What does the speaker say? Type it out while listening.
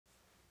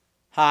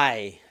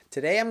Hi,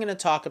 today I'm going to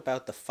talk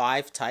about the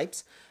 5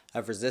 types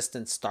of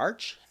resistant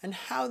starch and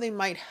how they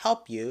might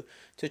help you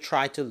to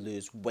try to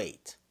lose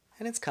weight.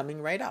 And it's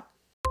coming right up.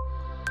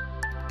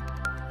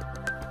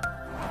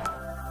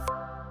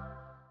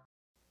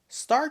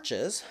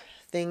 Starches,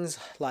 things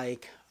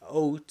like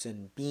oats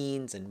and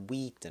beans and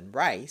wheat and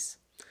rice,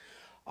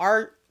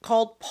 are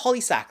called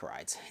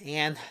polysaccharides,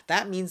 and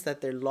that means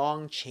that they're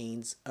long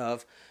chains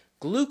of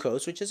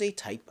glucose, which is a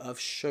type of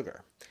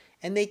sugar.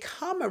 And they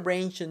come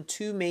arranged in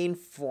 2 main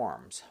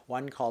forms,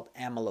 one called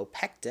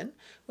amylopectin,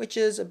 which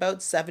is about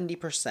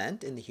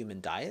 70% in the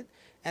human diet,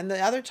 and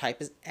the other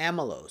type is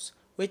amylose,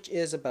 which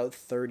is about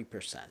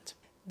 30%.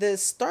 The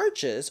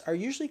starches are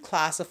usually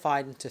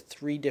classified into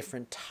 3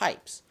 different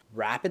types.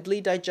 Rapidly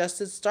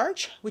digested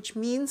starch, which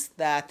means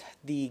that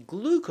the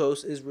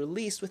glucose is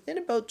released within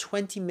about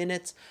 20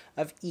 minutes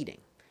of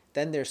eating.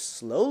 Then there's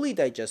slowly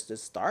digested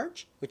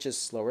starch, which is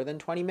slower than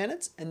 20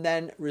 minutes, and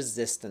then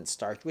resistant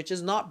starch, which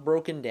is not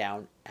broken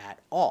down at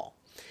all.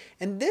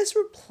 And this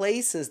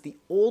replaces the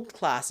old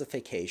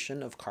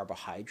classification of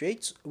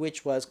carbohydrates,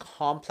 which was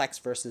complex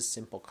versus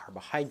simple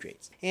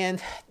carbohydrates.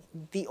 And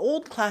the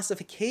old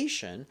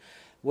classification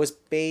was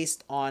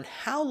based on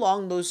how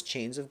long those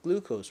chains of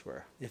glucose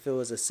were. If it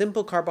was a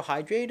simple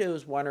carbohydrate, it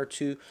was 1 or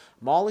 2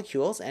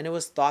 molecules, and it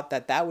was thought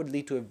that that would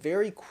lead to a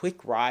very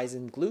quick rise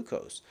in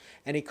glucose.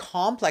 And a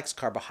complex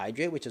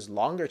carbohydrate, which is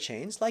longer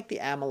chains, like the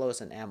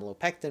amylose and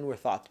amylopectin, were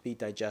thought to be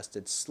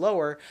digested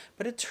slower,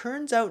 but it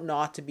turns out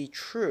not to be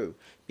true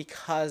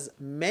because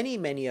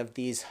many of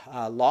these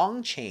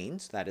long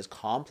chains, that is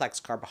complex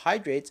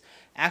carbohydrates,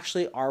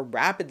 actually are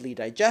rapidly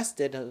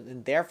digested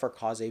and therefore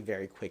cause a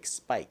very quick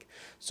spike.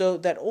 So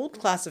that old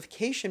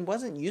classification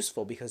wasn't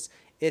useful because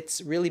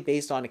it's really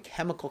based on a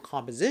chemical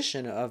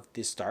composition of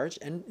the starch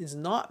and is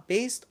not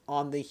based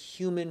on the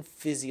human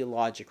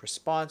physiologic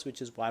response,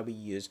 which is why we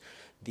use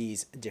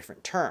these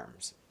different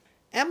terms.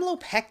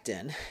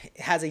 Amylopectin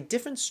has a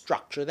different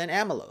structure than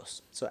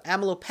amylose. So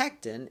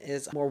amylopectin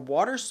is more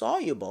water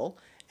soluble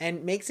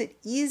and makes it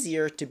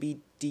easier to be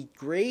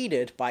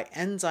degraded by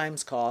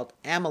enzymes called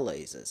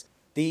amylases.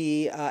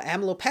 The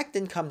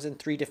amylopectin comes in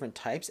 3 different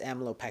types.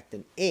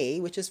 Amylopectin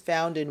A, which is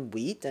found in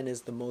wheat and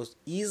is the most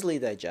easily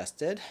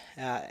digested.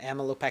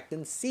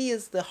 Amylopectin C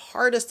is the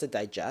hardest to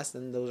digest,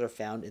 and those are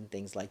found in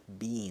things like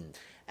beans.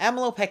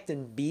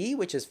 Amylopectin B,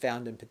 which is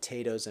found in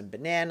potatoes and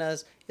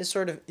bananas, is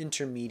sort of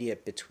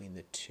intermediate between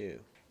the two.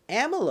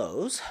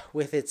 Amylose,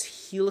 with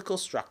its helical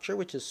structure,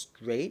 which is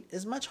straight,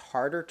 is much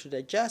harder to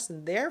digest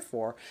and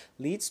therefore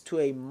leads to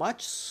a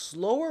much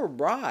slower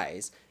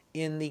rise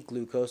in the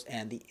glucose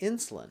and the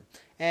insulin.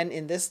 And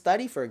in this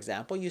study, for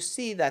example, you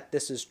see that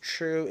this is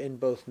true in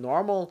both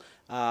normal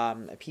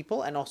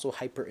people and also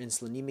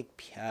hyperinsulinemic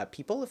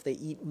people. If they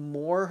eat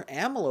more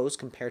amylose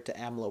compared to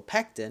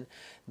amylopectin,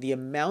 the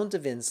amount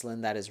of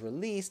insulin that is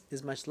released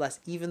is much less,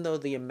 even though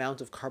the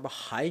amount of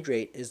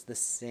carbohydrate is the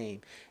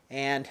same.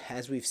 And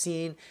as we've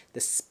seen,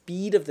 the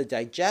speed of the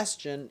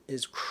digestion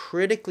is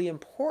critically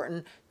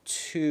important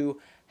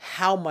to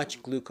how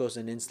much glucose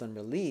and insulin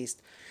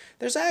released.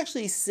 There's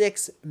actually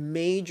 6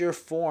 major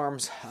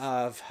forms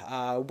of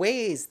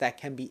ways that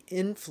can be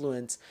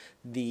influence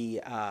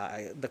the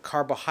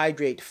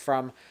carbohydrate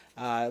from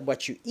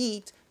what you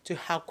eat to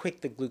how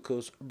quick the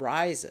glucose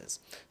rises.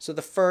 So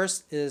the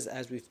first is,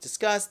 as we've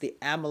discussed, the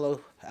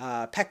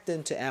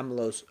amylopectin to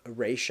amylose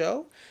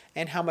ratio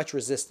and how much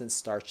resistant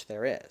starch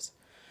there is.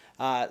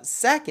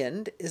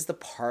 Second is the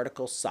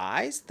particle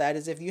size. That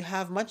is, if you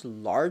have much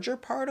larger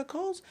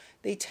particles,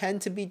 they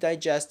tend to be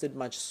digested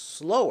much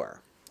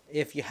slower.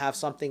 If you have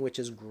something which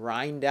is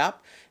grind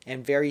up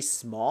and very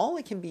small,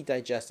 it can be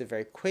digested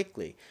very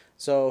quickly.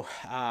 So,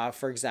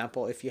 for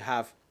example, if you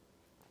have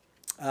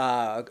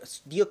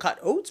steel cut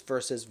oats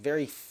versus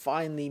very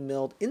finely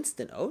milled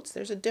instant oats,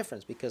 there's a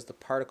difference because the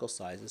particle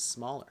size is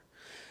smaller.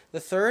 The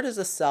third is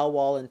the cell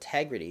wall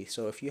integrity.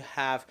 So if you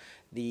have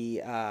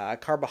the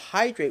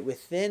carbohydrate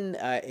within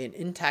an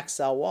intact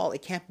cell wall,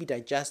 it can't be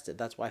digested.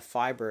 That's why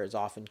fiber is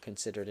often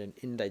considered an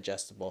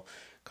indigestible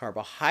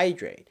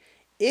carbohydrate.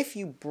 If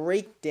you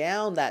break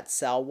down that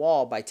cell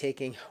wall by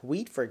taking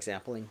wheat, for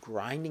example, and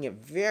grinding it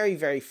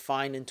very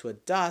fine into a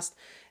dust,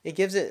 it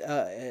gives it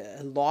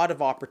a lot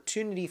of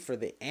opportunity for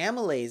the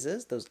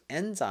amylases, those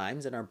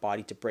enzymes in our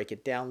body, to break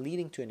it down,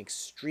 leading to an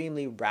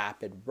extremely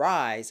rapid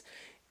rise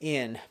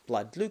in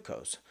blood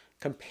glucose.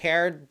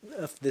 Compared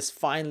this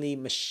finely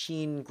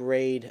machine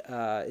grade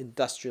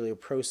industrially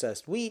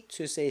processed wheat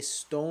to, say,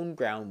 stone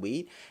ground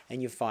wheat,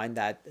 and you find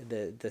that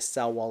the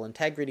cell wall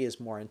integrity is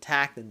more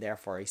intact and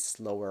therefore a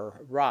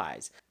slower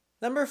rise.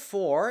 Number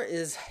 4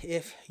 is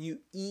if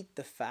you eat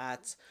the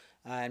fats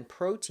and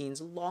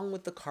proteins along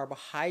with the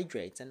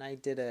carbohydrates. And I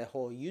did a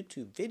whole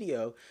YouTube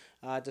video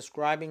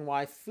describing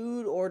why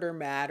food order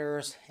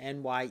matters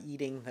and why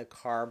eating the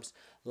carbs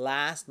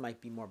last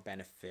might be more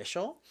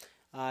beneficial.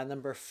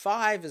 Number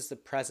 5 is the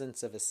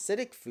presence of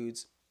acidic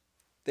foods,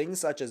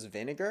 things such as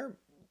vinegar,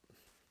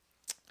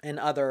 and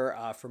other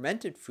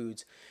fermented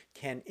foods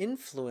can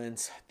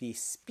influence the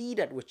speed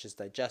at which it's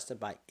digested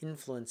by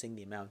influencing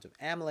the amount of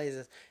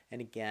amylases.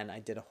 And again, I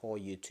did a whole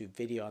YouTube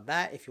video on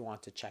that if you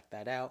want to check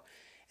that out.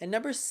 And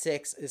number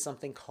 6 is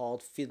something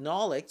called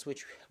phenolics,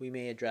 which we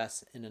may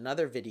address in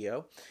another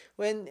video.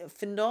 When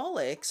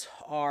phenolics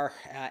are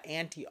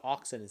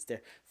antioxidants,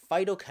 they're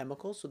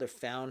phytochemicals, so they're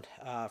found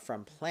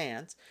from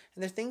plants,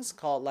 and they're things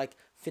called like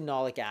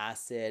phenolic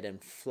acid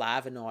and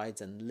flavonoids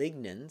and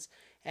lignans,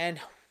 and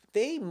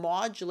they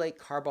modulate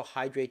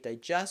carbohydrate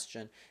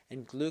digestion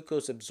and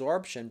glucose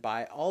absorption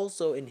by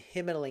also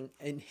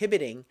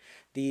inhibiting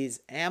these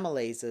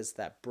amylases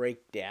that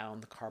break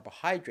down the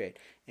carbohydrate.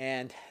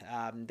 And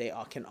they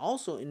can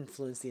also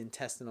influence the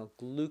intestinal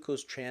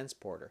glucose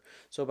transporter.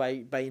 So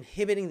by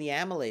inhibiting the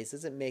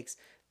amylases, it makes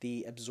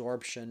the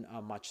absorption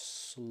much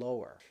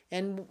slower.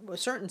 And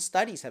certain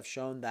studies have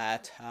shown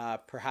that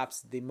perhaps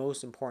the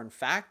most important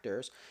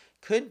factors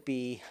could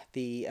be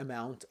the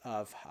amount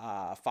of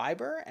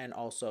fiber and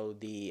also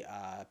the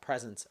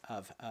presence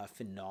of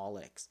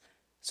phenolics.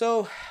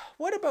 So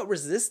what about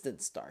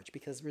resistant starch?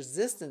 Because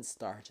resistant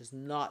starch is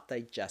not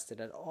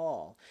digested at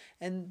all.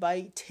 And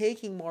by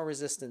taking more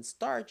resistant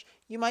starch,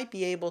 you might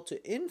be able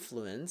to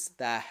influence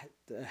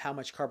how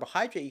much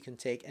carbohydrate you can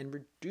take and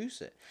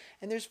reduce it.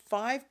 And there's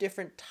 5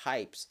 different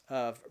types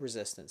of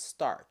resistant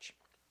starch.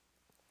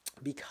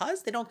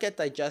 Because they don't get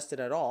digested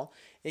at all,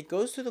 it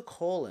goes to the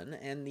colon,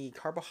 and the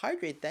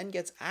carbohydrate then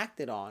gets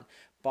acted on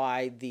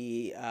by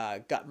the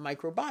gut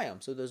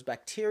microbiome. So those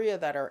bacteria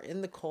that are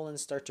in the colon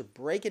start to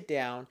break it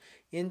down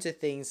into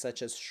things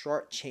such as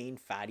short-chain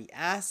fatty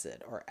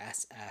acid, or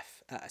SCFA.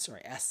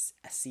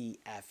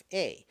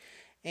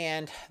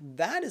 And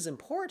that is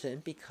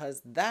important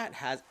because that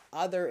has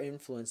other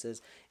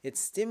influences. It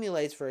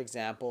stimulates, for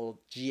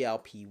example,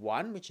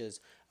 GLP-1, which is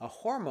a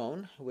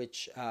hormone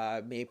which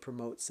may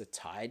promote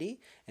satiety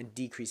and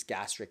decrease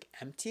gastric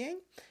emptying,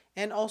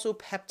 and also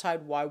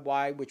peptide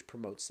YY, which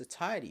promotes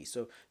satiety.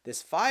 So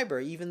this fiber,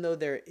 even though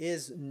there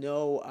is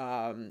no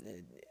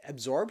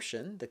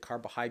absorption, the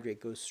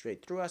carbohydrate goes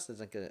straight through us,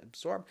 doesn't get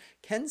absorbed,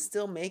 can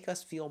still make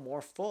us feel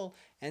more full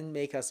and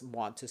make us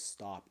want to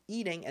stop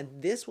eating.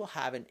 And this will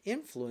have an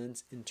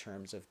influence in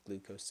terms of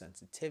glucose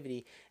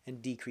sensitivity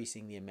and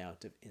decreasing the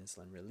amount of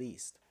insulin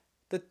released.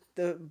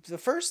 The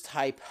first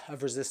type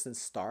of resistant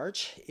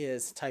starch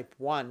is type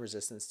 1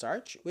 resistant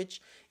starch, which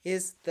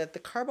is that the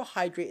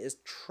carbohydrate is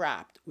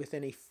trapped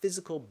within a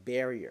physical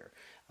barrier,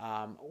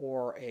 and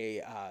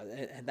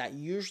that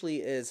usually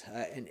is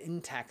an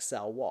intact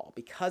cell wall.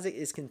 Because it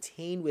is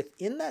contained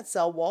within that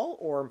cell wall,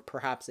 or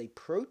perhaps a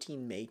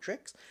protein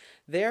matrix,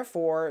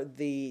 therefore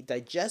the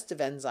digestive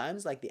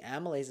enzymes like the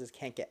amylases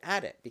can't get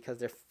at it because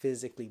they're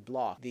physically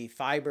blocked. The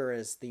fiber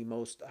is the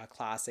most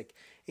classic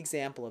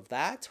example of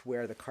that,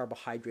 where the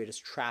carbohydrate is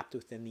trapped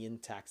within the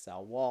intact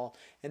cell wall,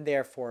 and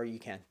therefore you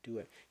can't do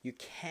it. You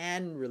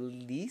can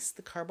release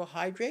the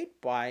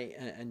carbohydrate by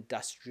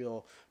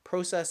industrial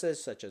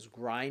processes such as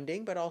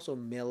grinding, but also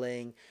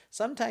milling.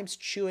 Sometimes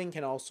chewing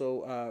can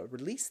also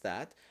release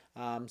that.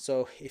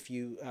 So if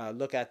you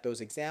look at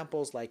those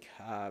examples like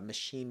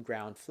machine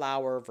ground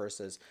flour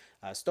versus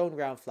stone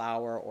ground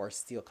flour, or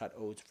steel cut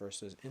oats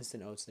versus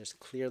instant oats, there's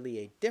clearly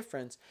a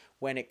difference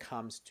when it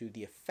comes to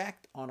the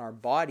effect on our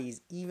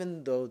bodies,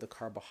 even though the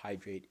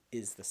carbohydrate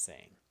is the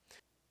same.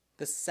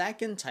 The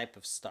second type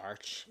of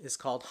starch is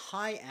called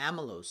high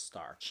amylose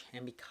starch,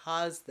 and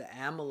because the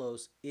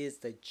amylose is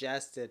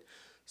digested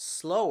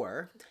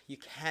slower, you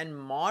can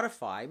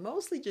modify,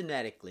 mostly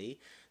genetically,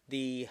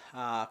 the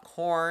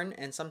corn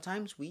and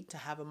sometimes wheat to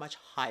have a much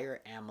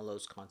higher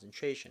amylose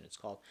concentration. It's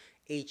called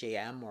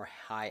HAM, or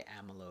high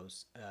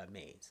amylose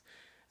maize.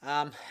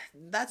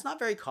 That's not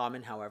very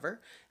common,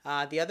 however.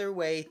 The other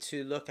way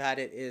to look at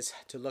it is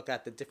to look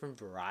at the different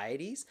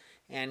varieties.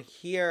 And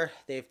here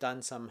they've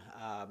done some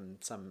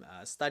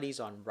studies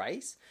on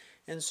rice.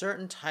 And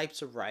certain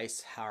types of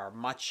rice are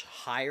much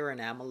higher in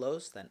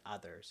amylose than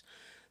others.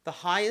 The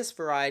highest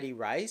variety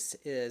rice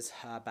is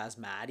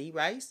basmati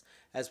rice,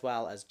 as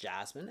well as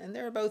jasmine, and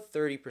they're about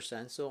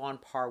 30%, so on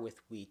par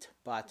with wheat.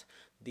 But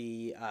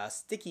the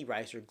sticky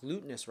rice, or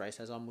glutinous rice,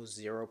 has almost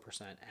 0%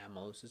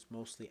 amylose. It's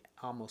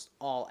almost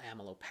all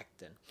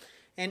amylopectin.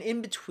 And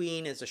in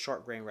between is the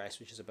short grain rice,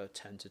 which is about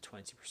 10 to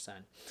 20%.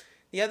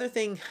 The other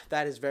thing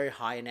that is very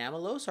high in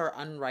amylose are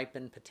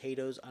unripened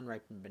potatoes,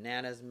 unripened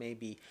bananas,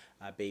 maybe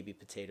baby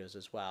potatoes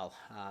as well.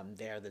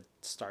 There the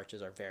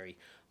starches are very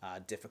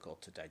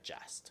difficult to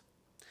digest.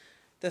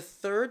 The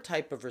third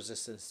type of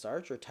resistant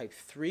starch, or type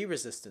 3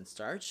 resistant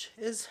starch,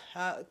 is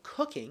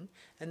cooking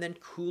and then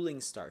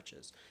cooling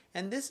starches.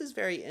 And this is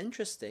very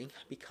interesting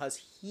because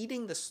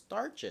heating the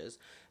starches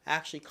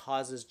actually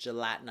causes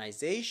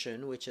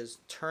gelatinization, which is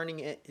turning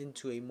it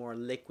into a more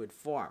liquid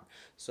form.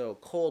 So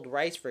cold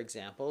rice, for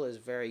example, is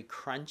very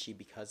crunchy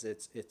because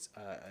it's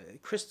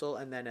crystal,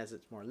 and then as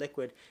it's more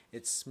liquid,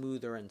 it's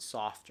smoother and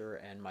softer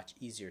and much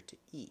easier to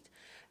eat.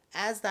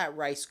 As that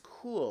rice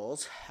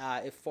cools,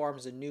 it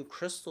forms a new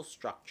crystal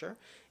structure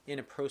in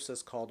a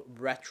process called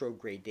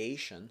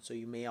retrogradation. So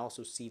you may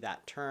also see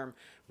that term,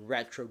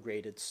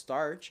 retrograded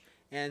starch.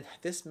 And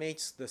this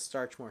makes the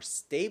starch more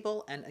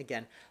stable and,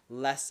 again,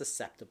 less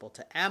susceptible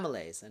to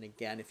amylase. And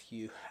again, if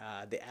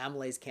the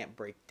amylase can't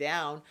break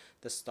down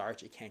the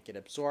starch, it can't get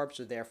absorbed.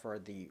 So therefore,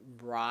 the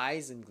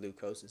rise in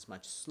glucose is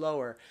much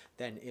slower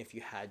than if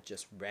you had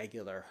just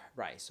regular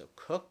rice. So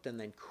cooked and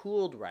then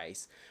cooled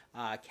rice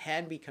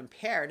can be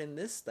compared. In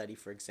this study,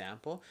 for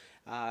example,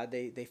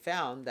 they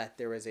found that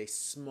there was a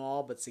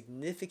small but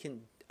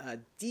significant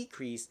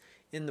decrease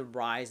in the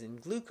rise in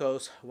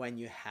glucose when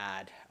you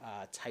had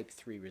type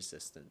 3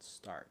 resistant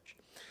starch.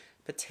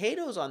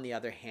 Potatoes, on the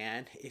other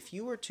hand, if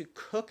you were to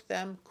cook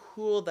them,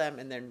 cool them,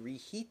 and then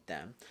reheat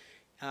them,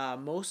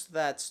 most of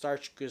that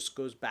starch just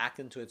goes back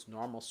into its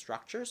normal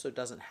structure, so it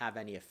doesn't have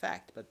any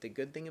effect. But the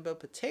good thing about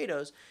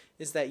potatoes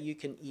is that you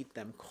can eat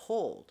them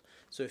cold.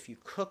 So if you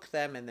cook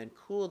them and then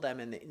cool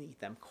them and then eat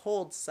them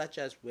cold, such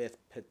as with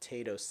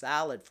potato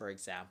salad, for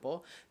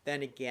example,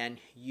 then again,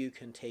 you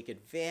can take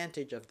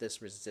advantage of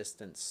this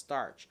resistant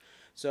starch.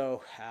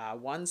 So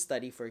one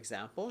study, for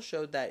example,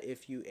 showed that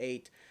if you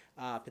ate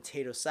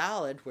potato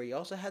salad, where you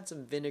also had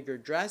some vinegar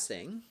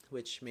dressing,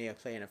 which may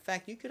play an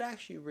effect, you could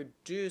actually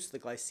reduce the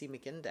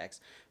glycemic index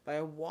by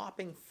a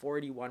whopping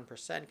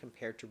 41%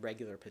 compared to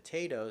regular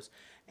potatoes,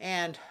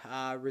 and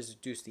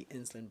reduce the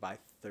insulin by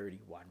 31%.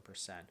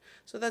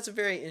 So that's a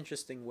very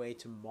interesting way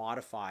to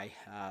modify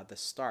the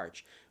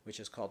starch, which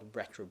is called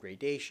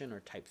retrogradation or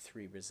type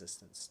 3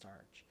 resistant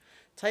starch.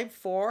 Type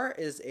 4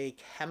 is a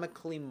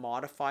chemically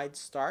modified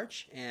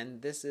starch,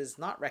 and this is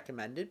not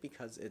recommended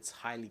because it's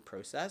highly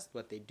processed.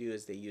 What they do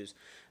is they use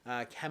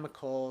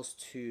chemicals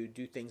to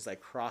do things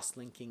like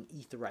cross-linking,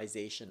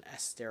 etherization,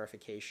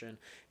 esterification,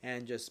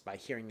 and just by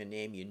hearing the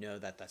name, you know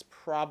that that's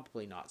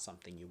probably not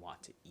something you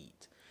want to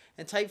eat.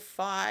 And type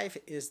 5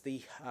 is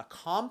the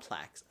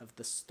complex of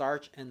the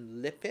starch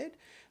and lipid,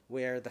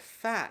 where the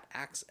fat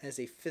acts as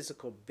a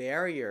physical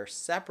barrier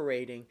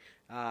separating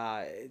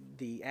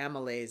the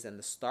amylase and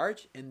the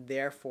starch, and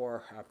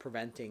therefore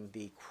preventing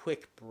the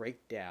quick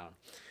breakdown.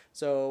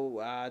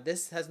 So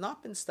this has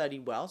not been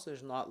studied well, so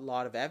there's not a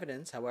lot of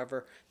evidence.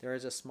 However, there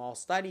is a small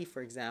study,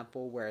 for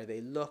example, where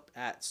they looked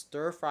at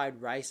stir-fried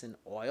rice in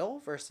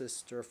oil versus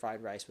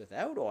stir-fried rice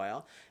without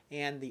oil,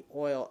 and the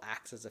oil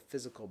acts as a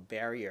physical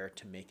barrier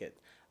to make it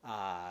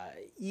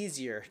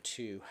easier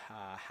to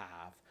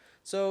have.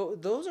 So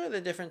those are the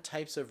different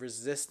types of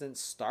resistant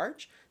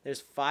starch.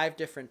 There's 5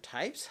 different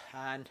types,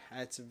 and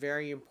it's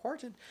very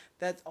important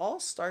that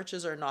all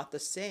starches are not the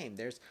same.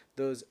 There's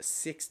those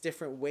 6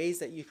 different ways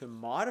that you can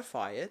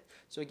modify it.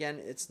 So again,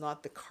 it's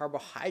not the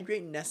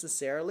carbohydrate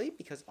necessarily,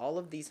 because all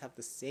of these have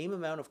the same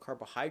amount of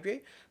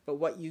carbohydrate, but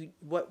what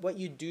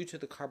you do to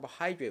the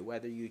carbohydrate,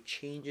 whether you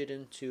change it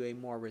into a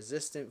more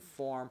resistant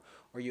form,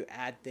 or you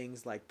add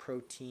things like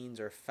proteins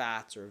or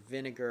fats or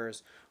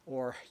vinegars,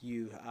 or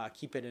you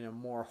keep it in a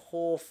more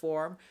whole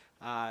form,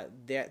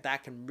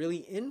 that can really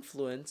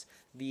influence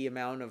the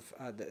amount of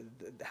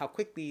how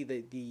quickly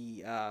the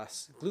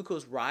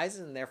glucose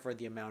rises, and therefore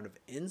the amount of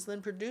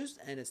insulin produced,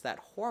 and it's that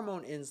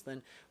hormone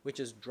insulin which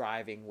is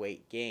driving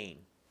weight gain.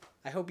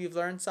 I hope you've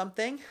learned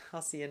something.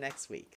 I'll see you next week.